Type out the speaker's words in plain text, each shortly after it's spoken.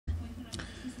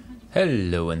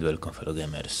Hello and welcome, fellow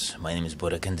gamers. My name is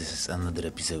Borek and this is another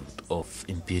episode of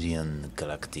Empyrion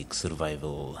Galactic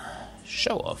Survival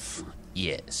Show-Off.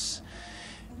 Yes,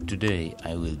 today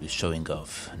I will be showing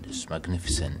off this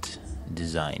magnificent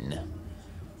design.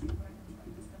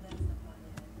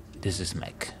 This is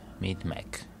Mech, meet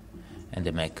Mech, and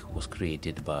the Mech was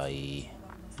created by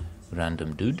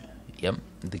RandomDude. Yep,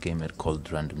 the gamer called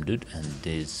RandomDude, and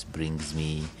this brings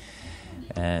me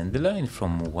the line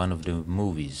from one of the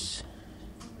movies.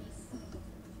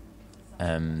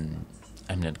 I'm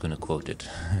not gonna quote it,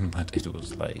 but it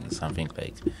was like something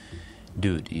like,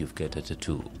 "Dude, you've got a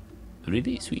tattoo.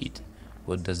 Really sweet.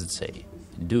 What does it say?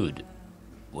 Dude,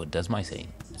 what does my say?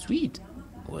 Sweet.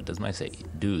 What does my say?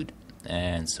 Dude,"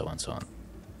 and so on, so on.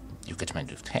 You catch my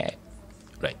drift. Hey,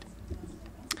 right.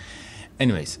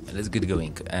 Anyways, let's get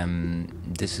going.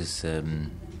 This is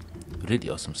really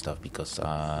awesome stuff because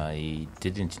I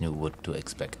didn't know what to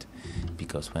expect.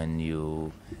 Because when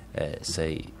you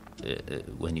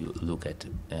when you look at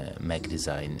mech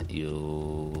design,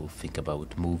 you think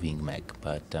about moving mech,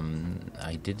 but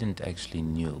I didn't actually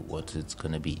knew what it's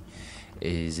gonna be.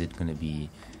 Is it gonna be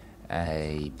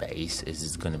a base? Is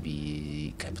it gonna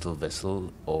be capital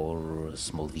vessel or a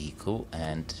small vehicle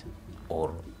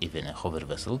or even a hover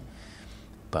vessel?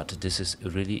 But this is a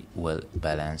really well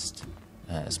balanced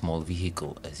small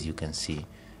vehicle, as you can see.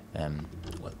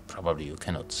 Well, probably you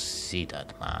cannot see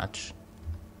that much.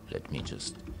 Let me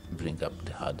just bring up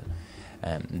the HUD.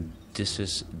 This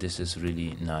is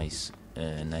really nice,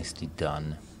 nicely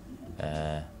done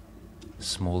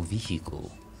small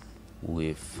vehicle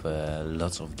with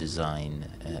lots of design,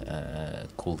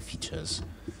 cool features,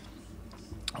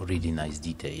 really nice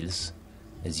details.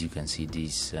 As you can see,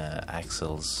 these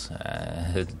axles,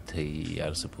 they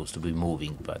are supposed to be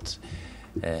moving, but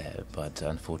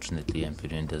unfortunately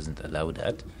Empyrion doesn't allow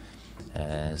that.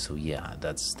 So yeah,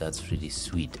 that's really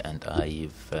sweet, and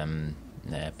I've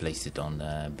placed it on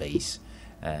base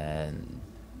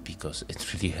because it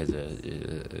really has a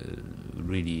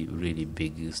really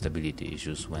big stability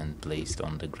issues when placed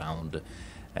on the ground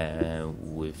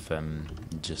with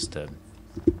just a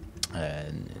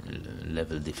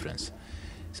level difference.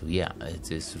 So yeah,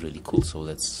 it is really cool. So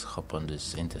let's hop on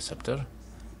this interceptor,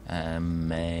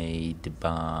 made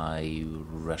by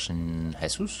Russian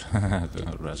Jesus,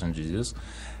 Russian Jesus,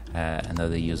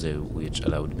 another user, which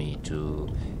allowed me to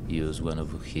use one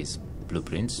of his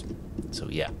blueprints. So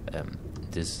yeah,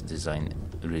 this design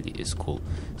really is cool.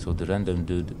 So the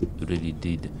RandomDude really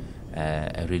did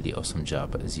a really awesome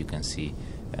job, as you can see.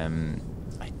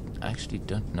 I actually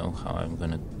don't know how I'm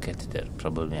gonna get there.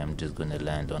 Probably I'm just gonna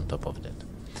land on top of that.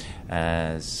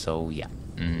 So yeah,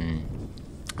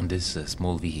 this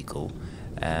small vehicle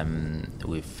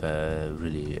with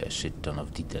really a shit ton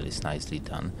of detail is nicely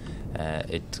done.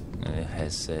 It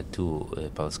has two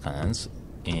pulse cannons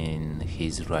in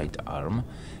his right arm,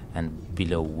 and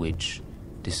below which,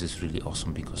 this is really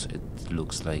awesome because it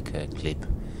looks like a clip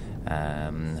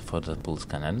for the pulse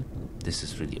cannon. This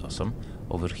is really awesome.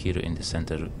 Over here in the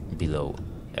center below,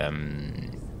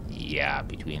 yeah,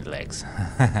 between legs,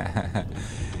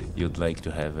 you'd like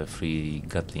to have a 3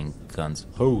 Gatling guns.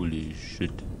 Holy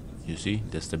shit, you see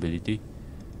the stability?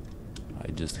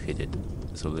 I just hit it,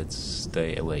 so let's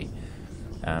stay away.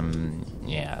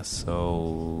 Yeah,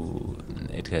 so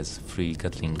it has 3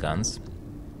 Gatling guns,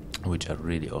 which are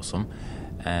really awesome.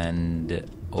 And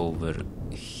over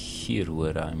here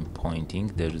where I'm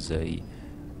pointing, there's a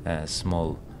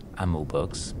small ammo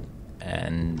box,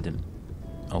 and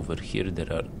over here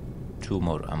there are 2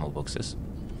 more ammo boxes,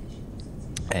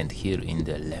 and here in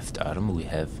the left arm we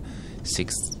have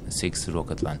six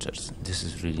rocket launchers. This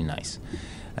is really nice,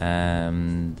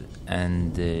 and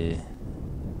the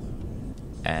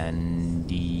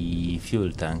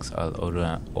fuel tanks are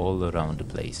all around the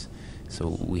place.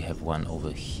 So we have one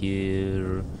over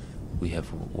here, we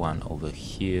have one over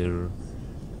here.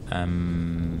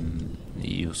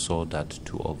 You saw that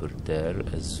 2 over there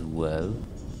as well.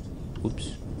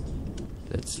 Oops,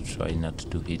 let's try not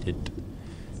to hit it.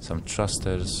 Some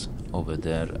thrusters over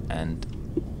there, and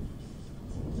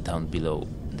down below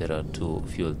there are 2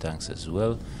 fuel tanks as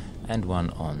well, and one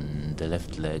on the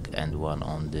left leg and one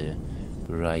on the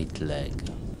right leg.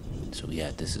 So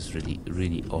yeah, this is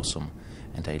really awesome,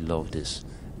 and I love this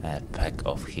pack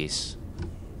of his.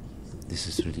 This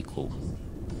is really cool.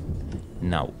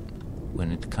 Now,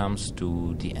 when it comes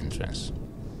to the entrance,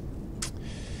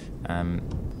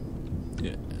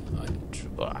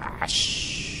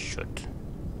 shit.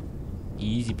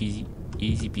 Easy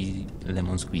peasy,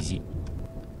 lemon squeezy.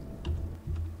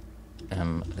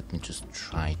 Let me just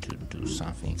try to do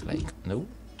something like, no,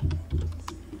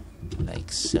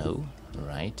 like so.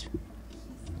 right?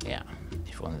 Yeah,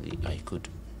 if only I could.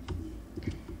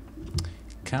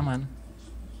 Come on,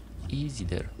 easy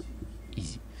there,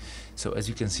 easy. So as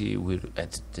you can see, we're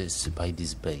at this by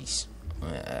this base,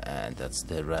 and that's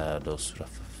the Rados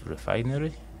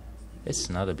refinery. It's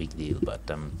not a big deal, but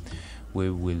we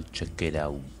will check it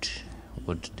out,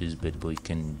 what this bad boy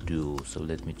can do. So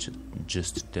let me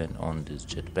just turn on this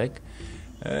jetpack,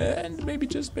 and maybe,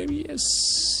 just maybe,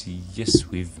 yes,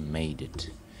 we've made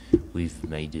it. We've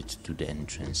made it to the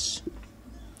entrance.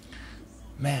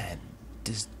 Man,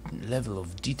 this level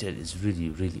of detail is really,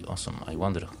 really awesome. I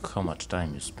wonder how much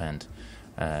time you spent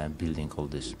building all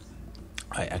this.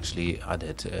 I actually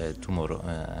added 2 more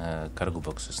cargo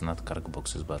boxes, not cargo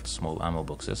boxes, but small ammo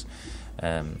boxes.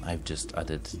 I've just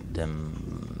added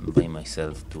them by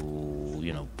myself to,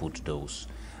 you know, put those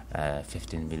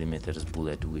 15mm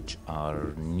bullet which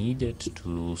are needed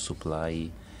to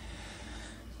supply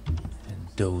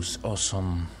those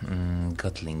awesome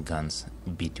Gatling guns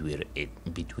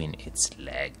between its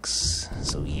legs.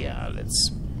 So yeah,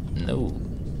 let's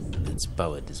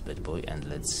power this bad boy and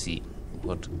let's see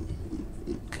what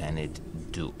can it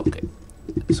do. Okay,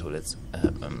 so let's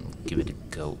give it a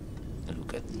go.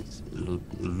 Look at this.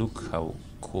 Look how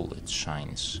cool it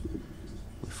shines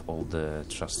with all the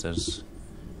thrusters.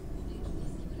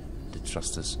 The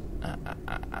thrusters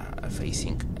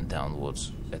facing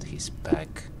downwards at his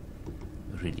back.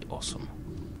 Really awesome.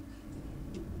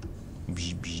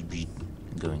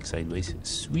 Going sideways.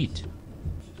 Sweet.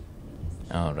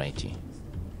 Alrighty.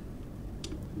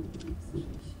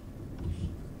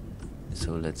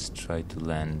 So let's try to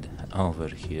land over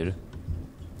here,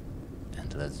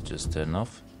 and let's just turn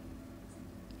off.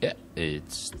 Yeah,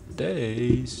 it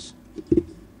stays.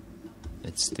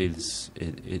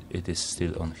 It is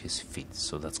still on his feet,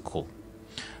 so that's cool.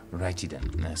 Righty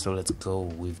then. So let's go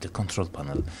with the control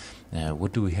panel.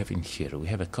 What do we have in here? We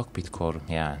have a cockpit core.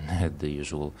 Yeah, the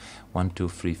usual 1, 2,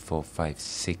 3, 4, 5,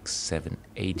 6, 7,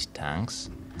 8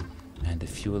 tanks. And the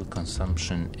fuel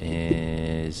consumption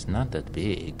is not that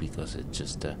big because it's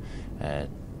just 2.2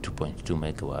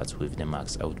 megawatts with the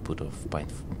max output of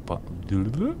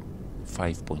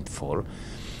 5.4.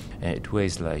 It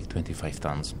weighs like 25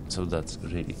 tons, so that's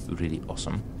really, really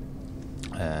awesome.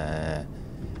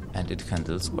 And it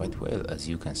handles quite well. As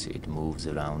you can see, it moves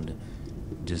around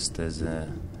just as a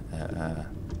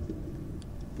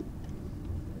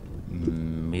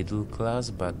middle class,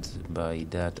 but by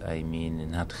that I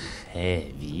mean not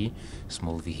heavy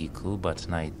small vehicle, but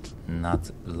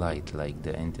not light like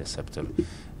the Interceptor,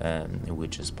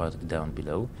 which is parked down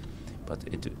below. But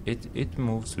it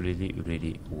moves really,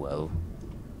 really well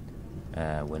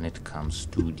when it comes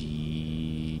to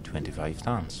the 25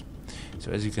 tons.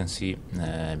 So as you can see,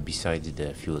 beside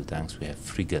the fuel tanks, we have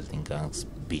 3 Gatling guns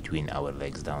between our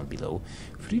legs down below,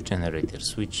 3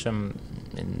 generators, which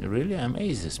really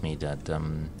amazes me that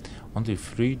only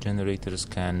 3 generators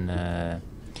can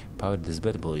power this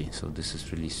bad boy. So this is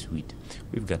really sweet.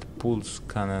 We've got pulse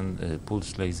cannon,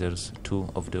 pulse lasers,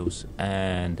 2 of those,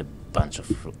 and a bunch of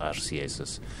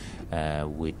RCSs,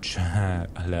 which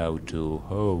allow to,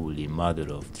 holy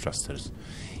mother of thrusters.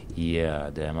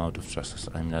 Yeah, the amount of thrusters,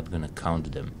 I'm not gonna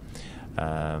count them,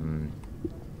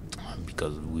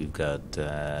 because we've got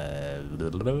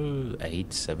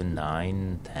 8, 7,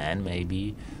 9, 10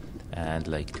 maybe, and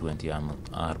like 20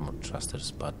 armored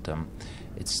thrusters. But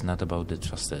it's not about the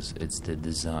thrusters, it's the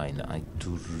design. I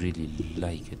do really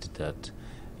like it that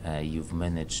you've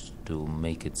managed to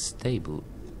make it stable.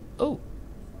 Oh,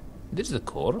 there's the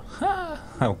core. Ha!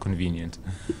 How convenient.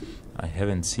 I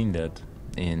haven't seen that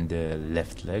in the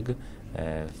left leg,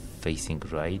 facing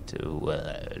right,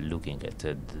 looking at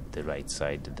the right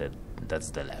side.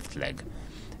 That's the left leg.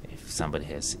 If somebody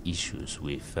has issues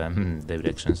with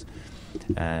directions,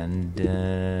 and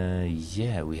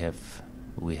yeah, we have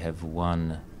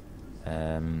one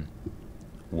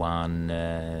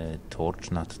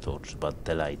torch, not torch, but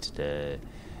the light, the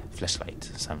flashlight,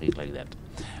 something like that.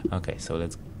 Okay, so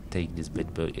let's take this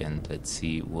bad boy and let's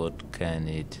see what can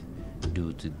it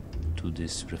do to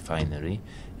this refinery.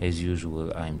 As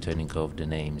usual, I'm turning off the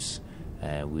names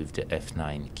with the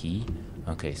F9 key.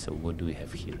 Okay, so what do we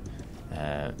have here?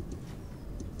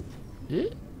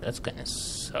 That's gonna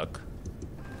suck.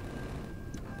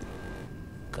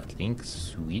 Gatling,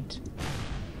 sweet.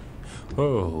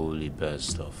 Holy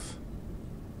burst of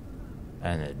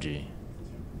energy.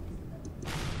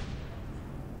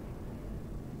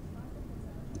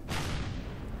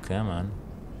 Come on.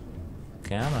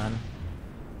 Come on.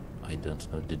 I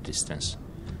don't know the distance.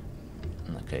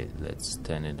 Okay, let's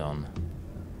turn it on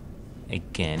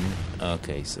again.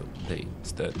 Okay, so they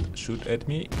start to shoot at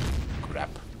me.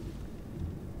 Crap.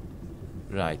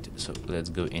 Right, so let's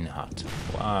go in hot.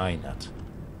 Why not?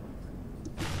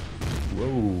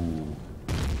 Whoa!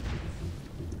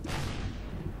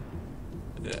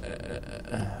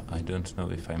 I don't know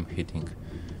if I'm hitting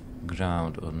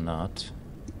ground or not.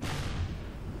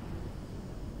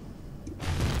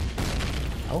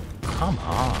 Oh, come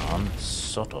on!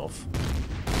 Sort of.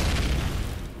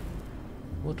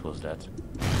 What was that?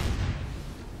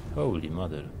 Holy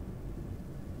mother.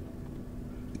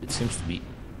 It seems to be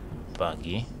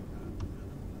buggy.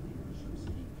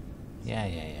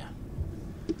 Yeah.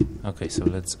 Okay, so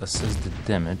let's assess the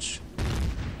damage.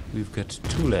 We've got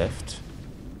 2 left.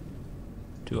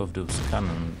 2 of those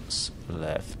cannons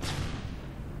left.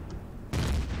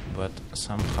 But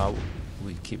somehow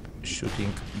we keep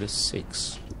shooting the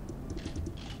 6.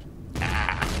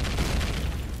 Ah!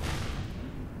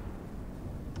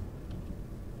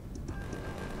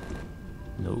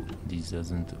 No, this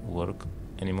doesn't work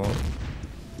anymore.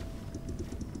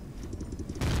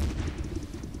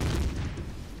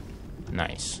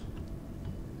 Nice.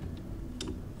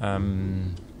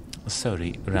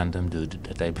 Sorry, RandomDude,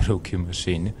 that I broke your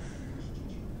machine,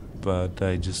 but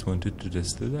I just wanted to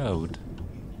test it out.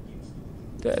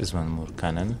 There's one more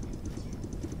cannon.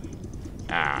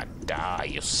 Ah, die,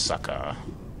 you sucker.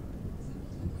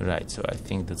 Right, so I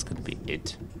think that's gonna be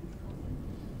it.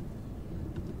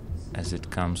 As it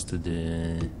comes to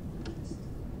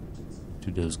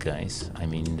those guys, I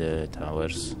mean the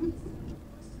towers,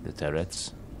 the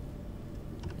turrets.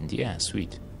 And yeah,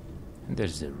 sweet. And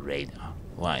there's the radar.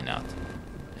 Why not?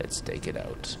 Let's take it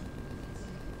out.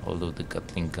 Although the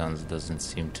Gatling guns doesn't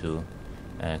seem to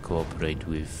cooperate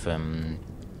with the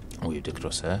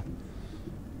crosshair.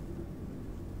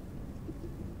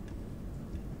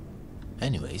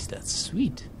 Anyways, that's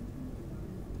sweet.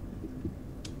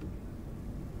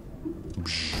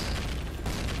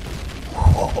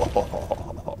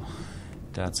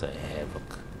 That's a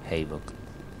havoc.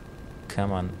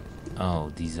 Come on. Oh,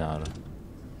 these are...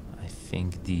 I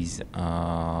think these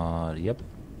are... Yep.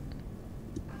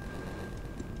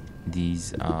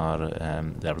 These are...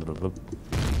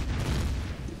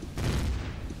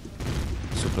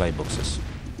 supply boxes.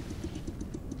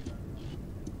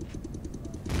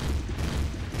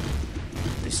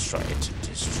 Destroy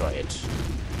it.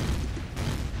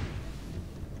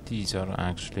 These are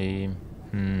actually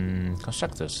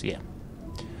constructors, yeah.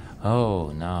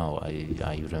 Oh, now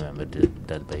I remember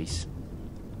that base.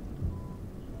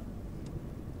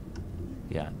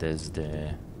 Yeah, there's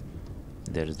the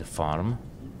farm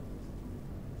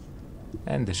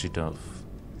and the shit of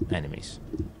enemies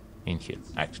in here,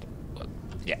 actually. Well,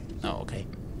 yeah, oh, okay.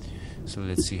 So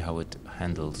let's see how it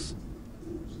handles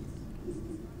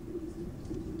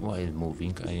while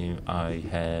moving. I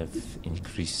have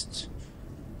increased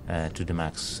to the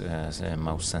max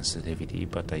mouse sensitivity,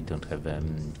 but I don't have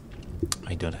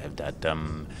that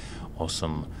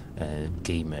awesome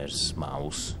gamer's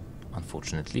mouse,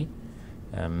 unfortunately.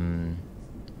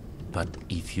 But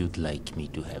if you'd like me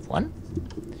to have one,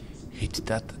 hit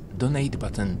that donate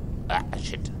button.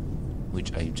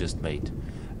 Which I just made.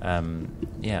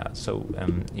 Yeah, so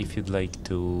if you'd like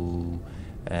to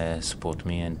support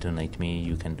me and donate me,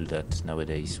 you can do that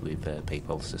nowadays with a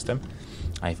PayPal system.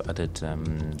 I've added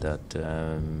that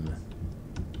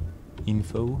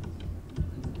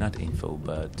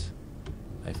but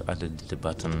I've added the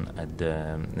button at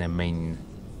the main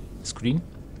screen.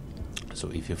 So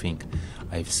if you think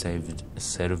I've served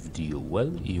you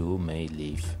well, you may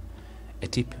leave a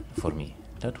tip for me.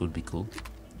 That would be cool.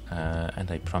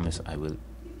 And I promise I will.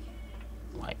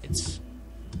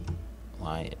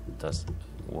 Why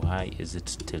is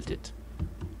it tilted?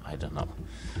 I don't know.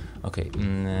 Okay,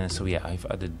 so yeah, I've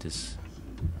added this.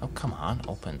 Oh, come on,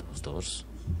 open those doors.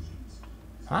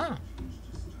 Huh?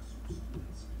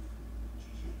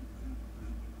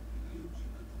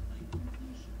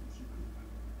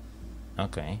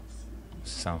 Okay,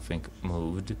 something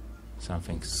moved,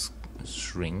 something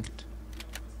shrinked.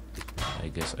 I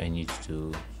guess I need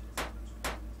to...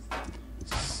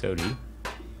 Sorry,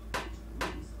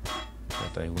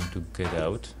 but I want to get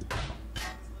out.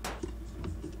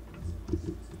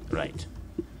 Right.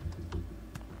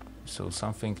 So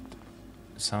something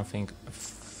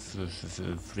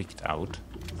freaked out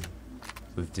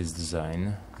with this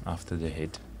design after the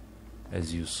hit.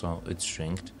 As you saw, it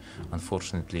shrinked.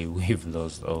 Unfortunately, we've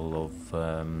lost all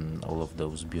of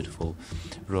those beautiful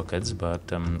rockets,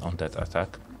 but on that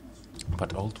attack.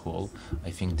 But all to all,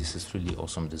 I think this is really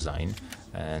awesome design,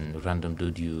 and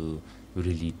RandomDude, you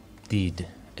really did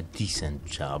a decent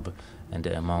job. And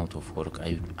the amount of work,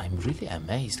 I'm really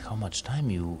amazed how much time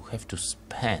you have to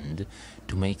spend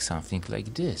to make something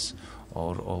like this,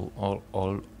 or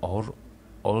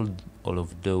all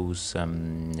of those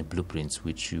blueprints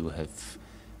which you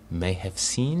may have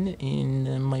seen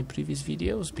in my previous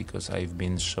videos, because I've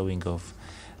been showing off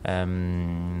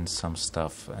some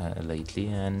stuff lately,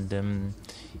 and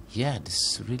yeah,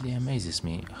 this really amazes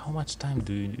me. How much time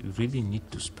do you really need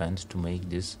to spend to make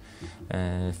this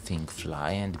thing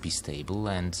fly and be stable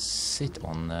and sit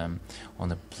on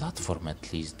a platform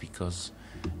at least? Because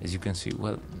as you can see,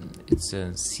 well, it's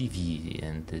a CV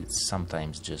and it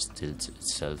sometimes just tilts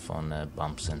itself on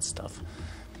bumps and stuff.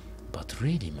 But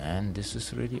really, man, this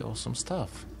is really awesome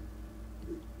stuff.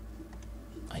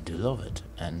 I do love it,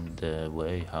 and the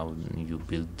way how you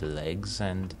build the legs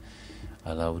and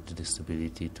allowed the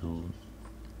stability to.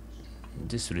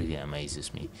 This really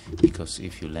amazes me, because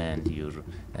if you land your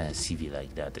CV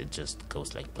like that, it just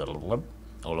goes like blah, blah, blah,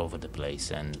 all over the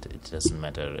place, and it doesn't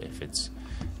matter if it's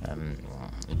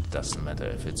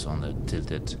on a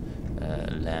tilted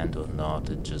land or not.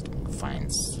 It just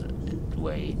finds a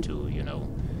way to, you know.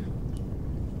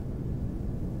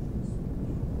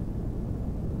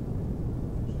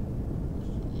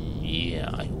 Yeah,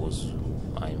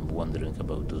 I'm wondering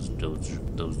about those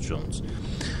drones,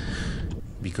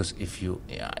 because if you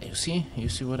see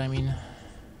what I mean.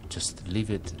 Just leave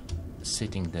it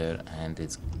sitting there and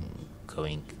it's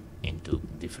going into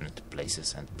different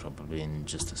places, and probably in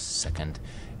just a second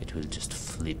it will just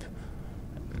flip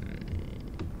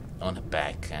on a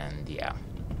back, and yeah.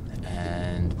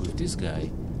 And with this guy,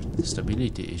 the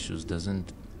stability issues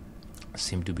doesn't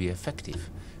seem to be effective,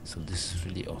 so this is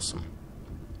really awesome.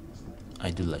 I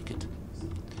do like it.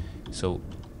 So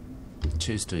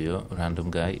cheers to you, random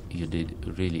guy. You did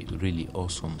really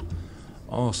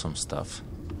awesome stuff.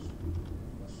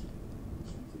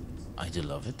 I do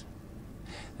love it.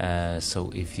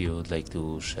 So if you would like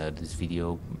to share this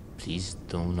video, please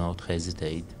do not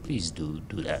hesitate. Please do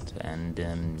that. And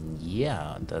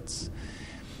yeah,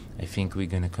 I think we're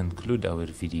gonna conclude our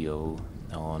video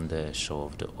on the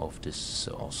show of this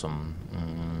awesome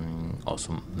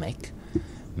mech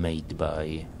made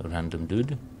by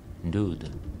RandomDude. Dude,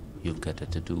 you've got a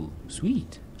tattoo.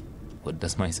 Sweet. What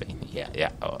does my say?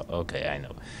 Yeah. Okay, I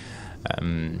know.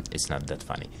 It's not that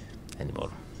funny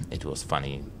anymore. It was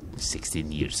funny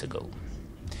 16 years ago.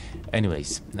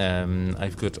 Anyways,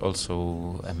 I've got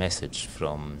also a message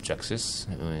from Jaxis,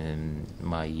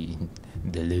 my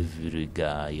delivery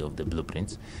guy of the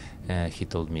blueprints. He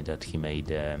told me that he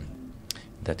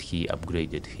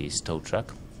upgraded his tow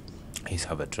truck, his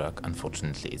hover truck.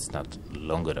 Unfortunately, it's not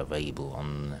longer available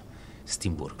on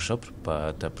Steam Workshop,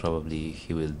 but probably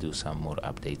he will do some more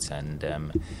updates and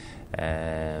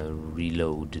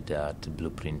reload that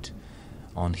blueprint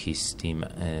on his Steam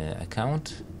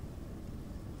account.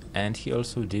 And he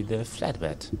also did a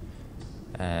flatbed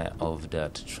of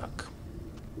that truck.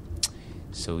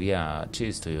 So yeah,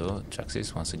 cheers to you,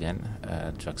 Traxis, once again.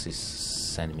 Traxis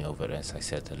sent me over, as I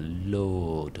said, a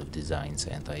load of designs,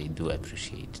 and I do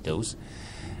appreciate those,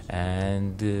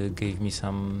 and gave me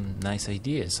some nice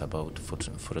ideas about,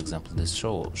 for example, the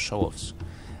show-offs,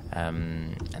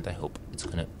 and I hope it's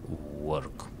gonna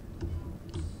work.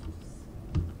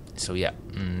 So yeah,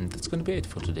 that's gonna be it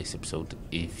for today's episode.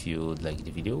 If you like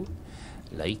the video,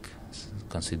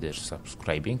 consider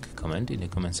subscribing, comment in the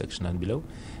comment section down below,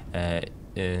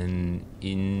 and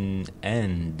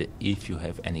if you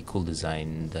have any cool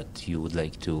design that you would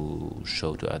like to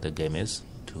show to other gamers,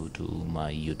 to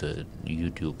my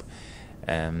YouTube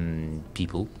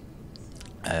people,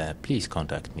 please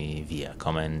contact me via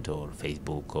comment or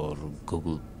Facebook or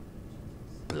Google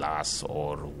Plus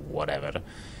or whatever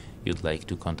you'd like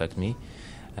to contact me,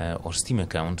 or Steam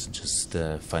account. Just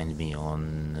find me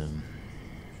on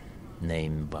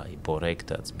name by Borek,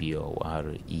 that's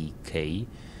Borek,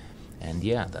 and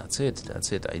yeah, that's it.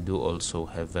 I do also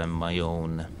have my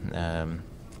own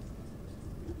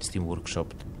Steam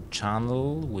Workshop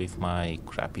channel with my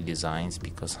crappy designs,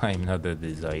 because I'm not a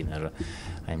designer.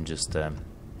 I'm just a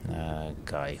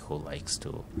guy who likes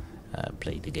to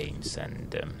play the games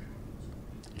and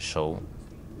show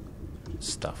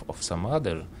stuff of some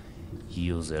other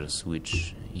users,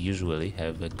 which usually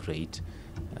have a great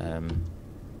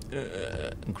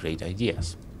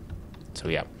ideas. So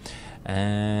yeah,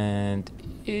 and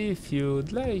if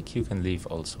you'd like, you can leave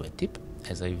also a tip,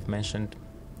 as I've mentioned,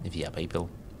 via PayPal.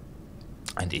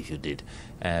 And if you did,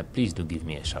 please do give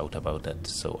me a shout about that,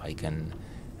 so I can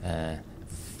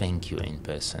thank you in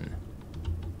person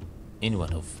in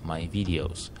one of my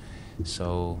videos.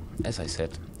 So as I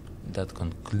said, that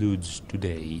concludes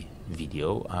today's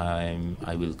video.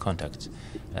 I will contact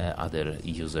other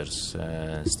users,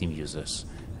 Steam users,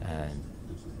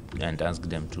 and ask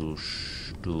them to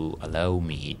allow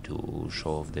me to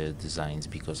show off their designs,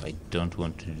 because I don't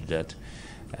want to do that.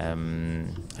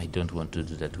 I don't want to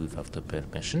do that without the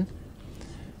permission.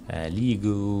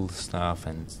 Legal stuff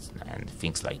and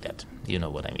things like that. You know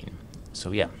what I mean.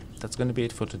 So yeah, that's gonna be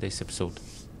it for today's episode.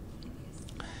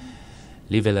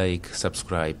 Leave a like,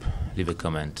 subscribe, leave a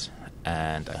comment,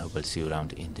 and I hope I'll see you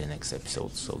around in the next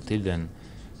episode. So till then,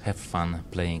 have fun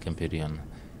playing Empyrion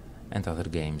and other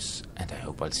games, and I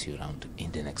hope I'll see you around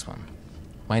in the next one.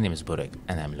 My name is Borek,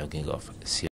 and I'm logging off.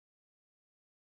 See you.